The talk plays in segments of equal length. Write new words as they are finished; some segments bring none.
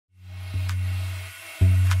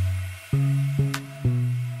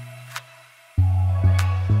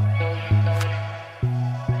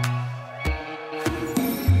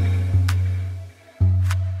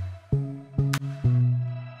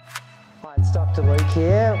Dr. Luke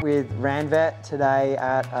here with Ranvet today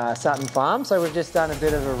at Sutton Farm. So we've just done a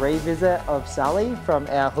bit of a revisit of Sully from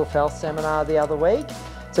our Hoof Health seminar the other week.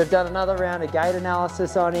 So we've done another round of gait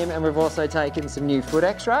analysis on him, and we've also taken some new foot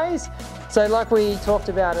x-rays. So like we talked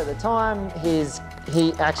about at the time,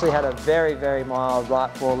 he actually had a very, very mild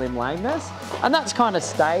right forelimb lameness, and that's kind of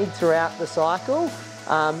stayed throughout the cycle.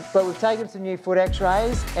 But we've taken some new foot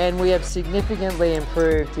x-rays and we have significantly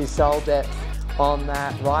improved his sole depth on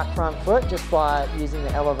that right front foot just by using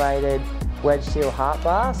the elevated wedge heel heart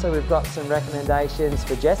bar. So we've got some recommendations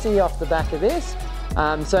for Jesse off the back of this.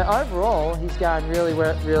 So overall, he's going really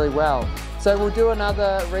well. So we'll do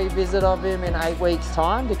another revisit of him in 8 weeks'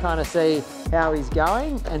 time to kind of see how he's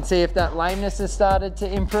going and see if that lameness has started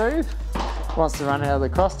to improve. Wants to run out of the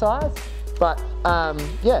cross ties. But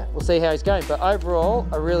yeah, we'll see how he's going. But overall,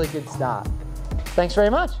 a really good start. Thanks very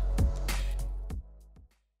much.